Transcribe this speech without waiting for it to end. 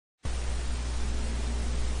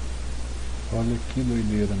Olha que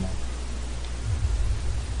doideira, mano.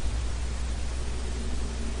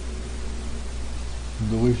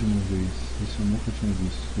 Dois de uma vez. Isso eu nunca tinha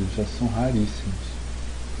visto. Eles já são raríssimos.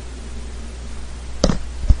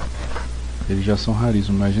 Eles já são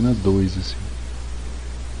raríssimos. Imagina dois assim.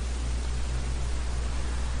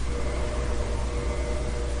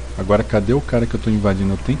 Agora cadê o cara que eu tô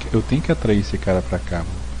invadindo? Eu tenho que atrair esse cara pra cá, mano.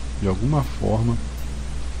 De alguma forma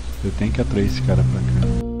eu tenho que atrair esse cara pra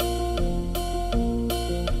cá.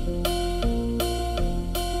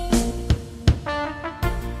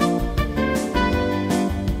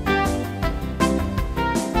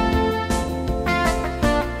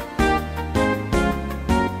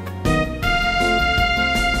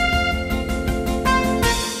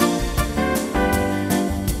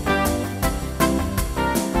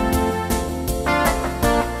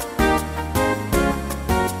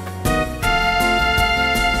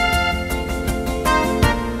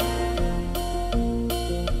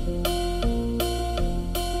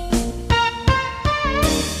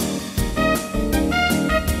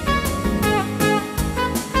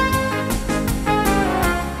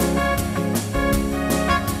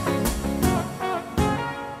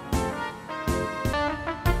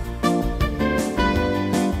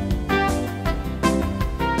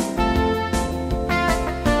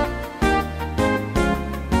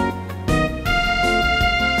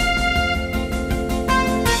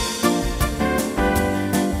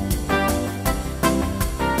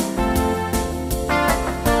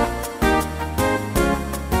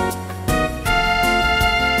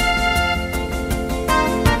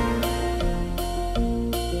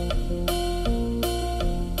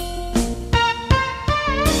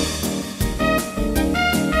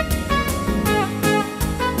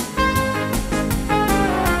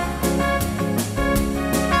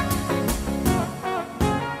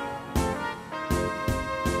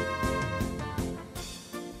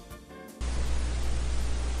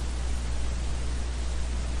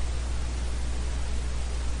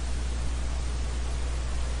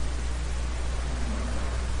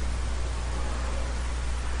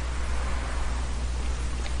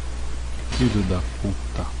 Filho da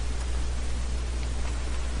puta.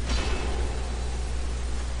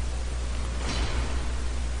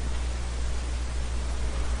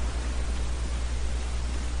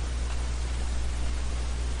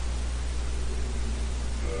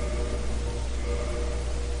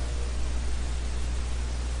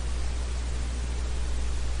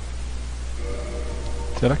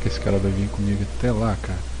 Será que esse cara vai vir comigo até lá,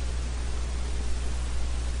 cara?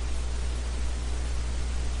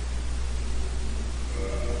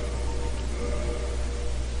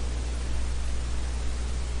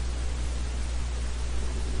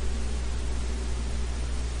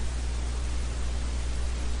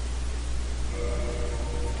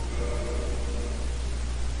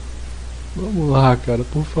 Vamos lá, cara,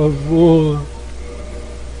 por favor.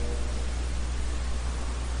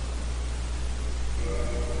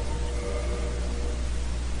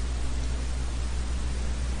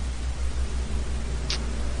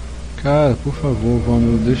 Cara, por favor,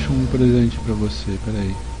 vamos, eu deixo um presente pra você,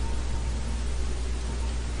 peraí.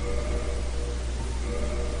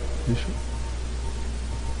 Deixa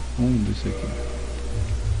um desse aqui.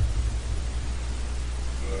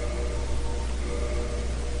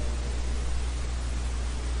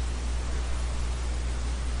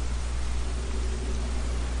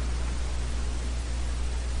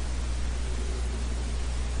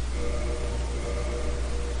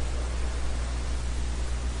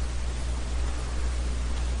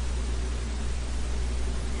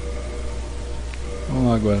 Vamos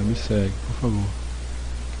lá agora, me segue, por favor.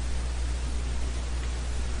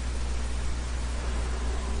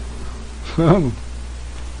 Vamos!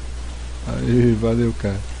 Aí, valeu,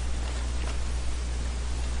 cara.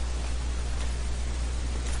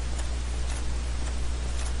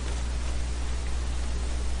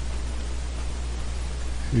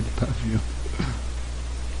 Ele tá vindo.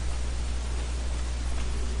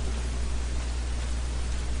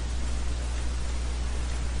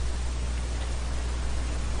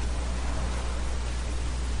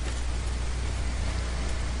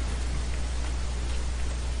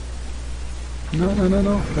 Não, não, não,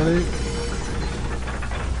 não, pera aí.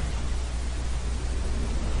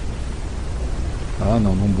 Ah,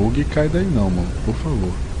 não, não bugue e cai daí não, mano, por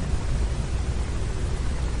favor.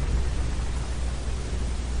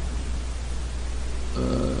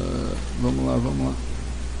 Vamos lá, vamos lá.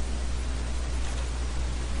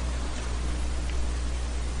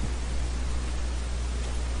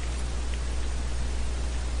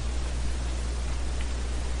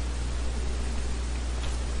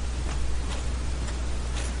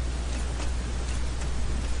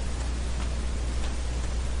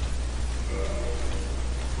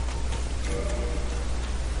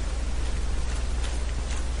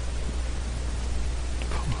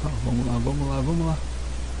 vamos lá, vamos lá, vamos lá.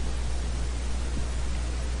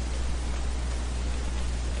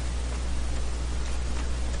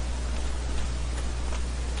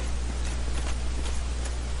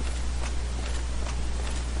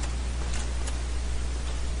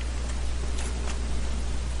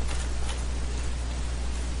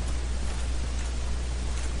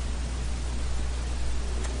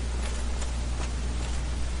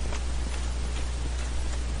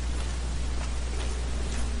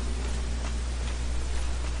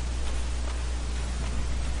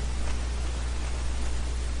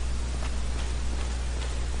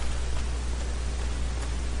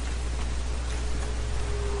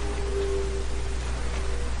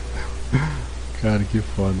 Cara, que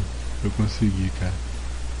foda. Eu consegui, cara.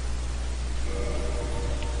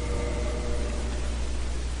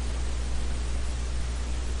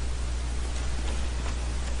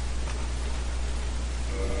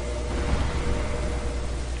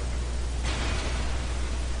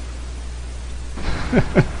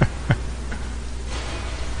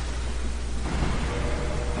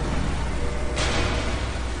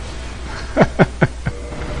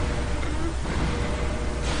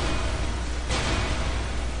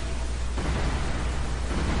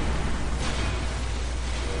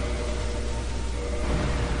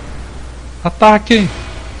 Ataquem!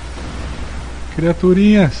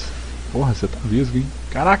 Criaturinhas! Porra, você tá visgo, hein?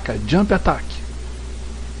 Caraca, jump attack!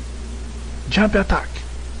 Jump attack!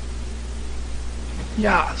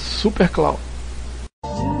 Yeah, super claw!